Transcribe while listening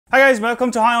Hi guys,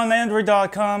 welcome to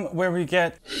HighOnAndroid.com where we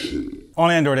get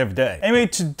on Android every day. Anyway,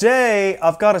 today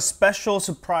I've got a special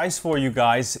surprise for you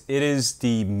guys. It is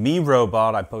the MeE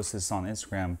robot. I posted this on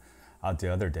Instagram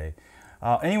the other day.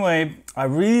 Anyway, I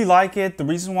really like it. The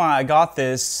reason why I got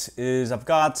this is I've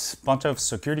got a bunch of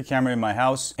security camera in my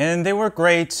house and they work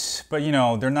great, but you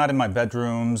know, they're not in my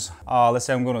bedrooms. Let's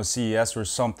say I'm going to CES or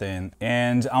something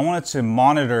and I wanted to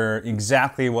monitor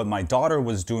exactly what my daughter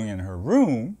was doing in her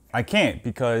room. I can't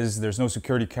because there's no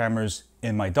security cameras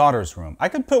in my daughter's room. I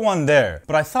could put one there,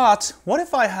 but I thought, what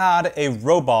if I had a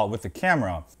robot with a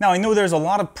camera? Now I know there's a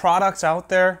lot of products out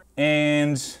there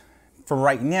and for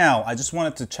right now, I just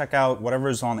wanted to check out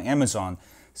whatever's on Amazon.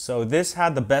 So this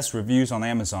had the best reviews on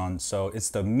Amazon, so it's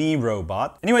the MeE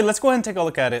robot. Anyway, let's go ahead and take a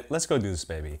look at it. Let's go do this,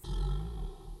 baby.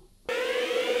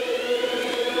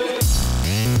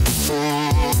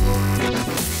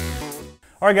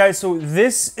 All right, guys, so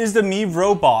this is the MeE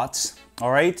robot,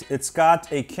 all right? It's got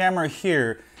a camera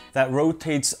here that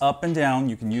rotates up and down.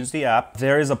 You can use the app.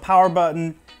 There is a power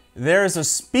button. There is a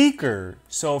speaker.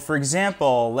 So for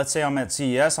example, let's say I'm at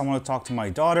CES, I want to talk to my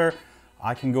daughter.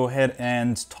 I can go ahead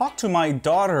and talk to my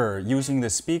daughter using the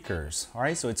speakers. All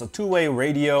right, so it's a two-way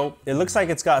radio. It looks like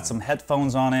it's got some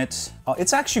headphones on it.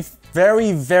 It's actually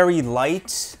very, very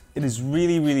light. It is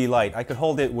really, really light. I could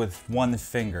hold it with one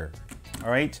finger.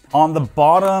 All right, on the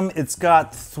bottom, it's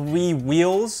got 3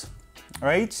 wheels. All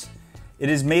right, it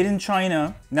is made in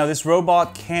China. Now this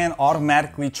robot can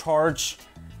automatically charge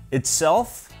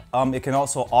itself. It can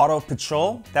also auto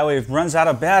patrol. That way if it runs out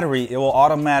of battery, it will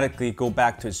automatically go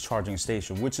back to its charging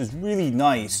station, which is really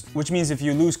nice. Which means if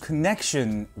you lose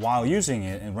connection while using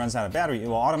it and runs out of battery, it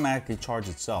will automatically charge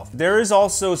itself. There is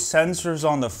also sensors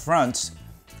on the front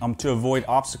to avoid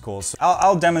obstacles.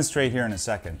 I'll demonstrate here in a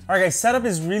second. All right guys, setup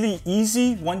is really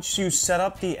easy. Once you set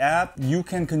up the app, you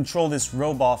can control this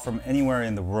robot from anywhere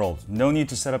in the world. No need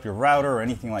to set up your router or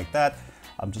anything like that.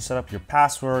 Just set up your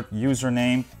password,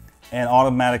 username, and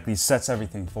automatically sets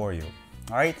everything for you.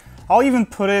 All right, I'll even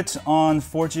put it on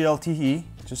 4G LTE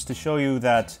just to show you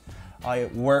that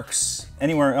it works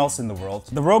anywhere else in the world.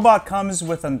 The robot comes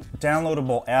with a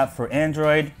downloadable app for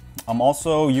Android.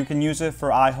 Also, you can use it for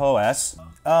iOS.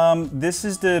 This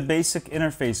is the basic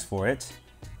interface for it,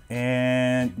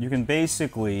 and you can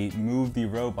basically move the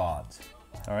robot,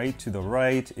 all right, to the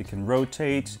right. It can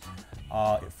rotate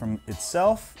from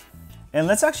itself. And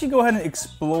let's actually go ahead and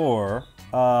explore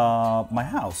my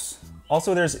house.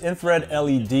 Also, there's infrared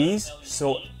LEDs,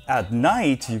 so at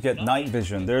night you get night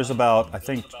vision. There's about, I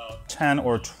think, 10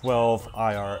 or 12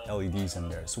 IR LEDs in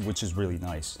there, so, which is really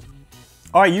nice.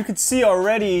 All right, you can see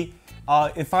already,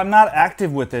 if I'm not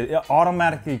active with it, it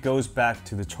automatically goes back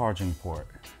to the charging port,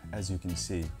 as you can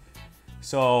see.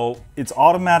 So it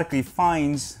automatically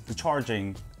finds the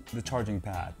charging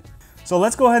pad. So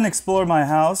let's go ahead and explore my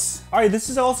house. All right, this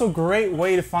is also a great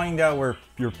way to find out where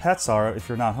your pets are if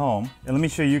you're not home. And let me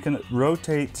show you, you can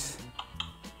rotate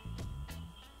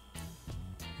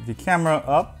the camera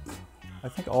up, I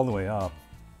think all the way up.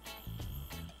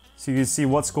 So you can see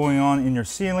what's going on in your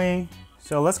ceiling.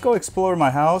 So let's go explore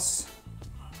my house.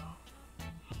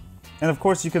 And of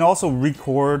course, you can also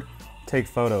record, take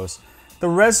photos. The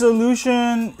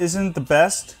resolution isn't the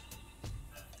best.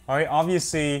 All right,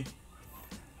 obviously,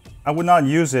 I would not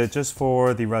use it just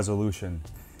for the resolution.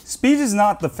 Speed is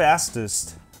not the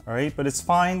fastest, all right, but it's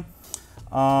fine.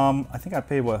 I think I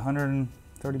paid, what,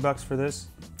 130 bucks for this?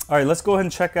 All right, let's go ahead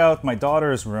and check out my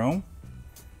daughter's room,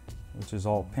 which is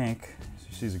all pink.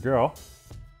 She's a girl.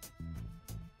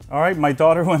 All right, my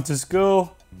daughter went to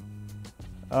school.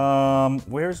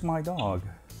 Where's my dog?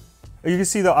 You can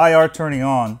see the IR turning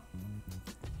on.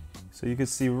 So you can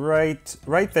see right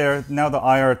there, now the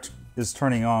IR is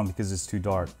turning on because it's too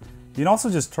dark. You can also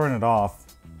just turn it off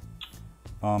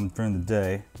during the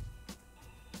day.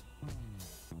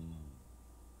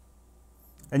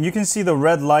 And you can see the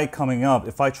red light coming up.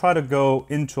 If I try to go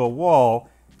into a wall,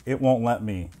 it won't let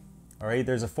me. All right,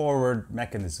 there's a forward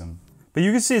mechanism. But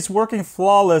you can see it's working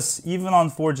flawless even on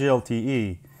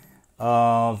 4G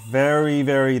LTE. Very,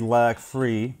 very lag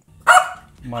free.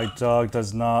 My dog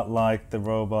does not like the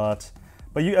robot.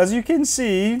 But as you can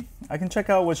see, I can check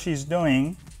out what she's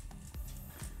doing.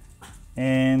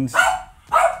 And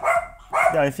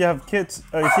yeah, if you have kids,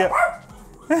 I'm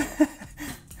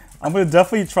gonna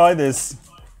definitely try this.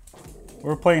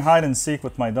 We're playing hide and seek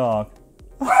with my dog.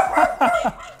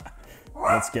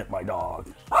 Let's get my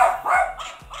dog.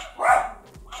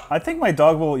 I think my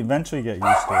dog will eventually get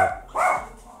used to it.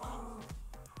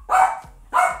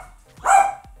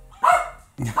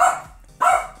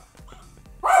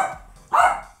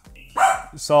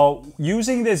 So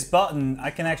using this button,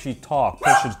 I can actually talk,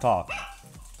 push to talk.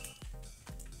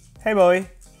 Hey, Bowie.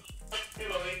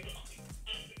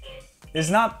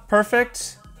 It's not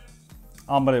perfect,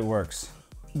 but it works.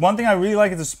 One thing I really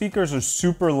like is the speakers are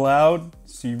super loud,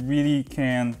 so you really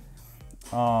can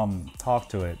talk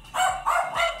to it.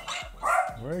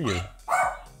 Where are you?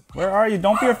 Where are you?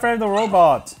 Don't be afraid of the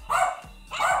robot.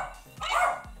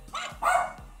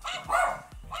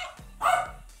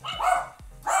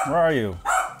 Where are you?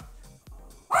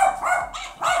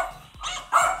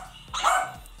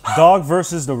 Dog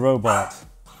versus the robot.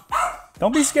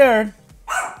 Don't be scared.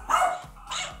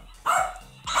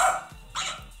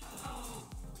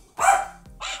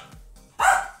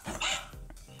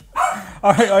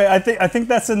 All right, I think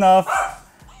that's enough.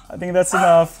 I think that's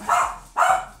enough.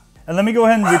 And let me go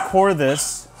ahead and record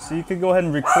this, so you can go ahead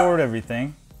and record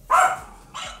everything.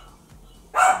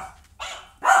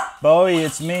 Bowie,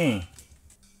 it's me.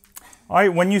 All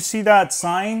right, when you see that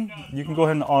sign, you can go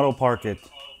ahead and auto park it.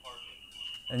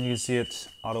 And you can see it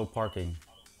auto parking.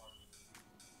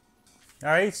 All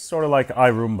right, sort of like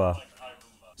iRoomba.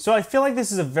 So I feel like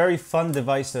this is a very fun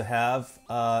device to have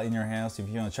in your house if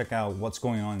you want to check out what's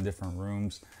going on in different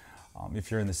rooms.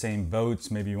 If you're in the same boats,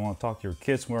 maybe you want to talk to your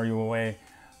kids while you're away,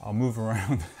 move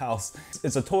around the house.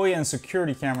 It's a toy and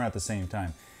security camera at the same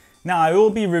time. Now I will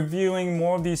be reviewing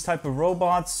more of these type of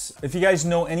robots. If you guys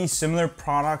know any similar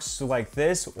products like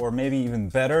this, or maybe even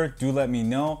better, do let me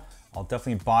know. I'll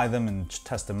definitely buy them and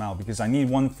test them out because I need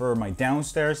one for my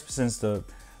downstairs since the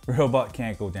robot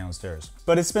can't go downstairs.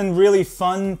 But it's been really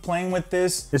fun playing with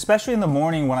this, especially in the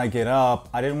morning when I get up.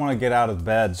 I didn't want to get out of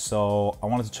bed, so I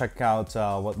wanted to check out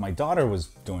what my daughter was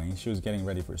doing. She was getting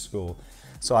ready for school.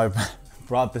 So I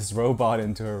brought this robot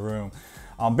into her room.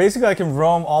 Basically, I can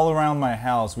roam all around my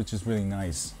house, which is really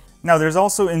nice. Now, there's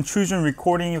also intrusion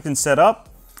recording you can set up.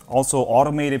 Also,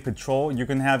 automated patrol. You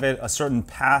can have it a certain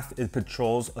path it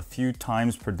patrols a few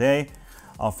times per day.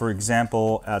 For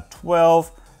example, at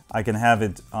 12, I can have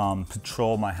it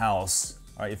patrol my house.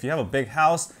 All right, if you have a big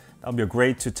house, that'll be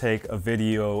great to take a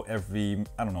video every,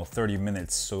 I don't know, 30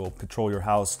 minutes. So it'll patrol your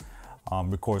house,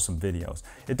 record some videos.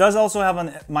 It does also have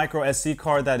a micro SD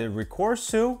card that it records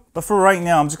to. But for right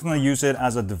now, I'm just gonna use it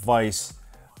as a device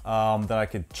that I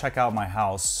could check out my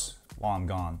house while I'm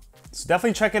gone. So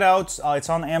definitely check it out. It's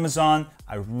on Amazon.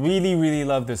 I really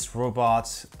love this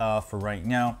robot for right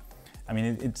now. I mean,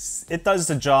 it does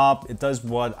the job. It does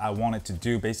what I want it to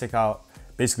do.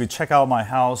 Basically check out my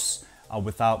house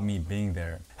without me being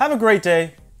there. Have a great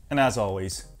day. And as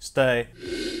always, stay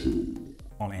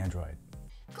on Android.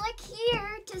 Click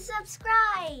here to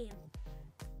subscribe.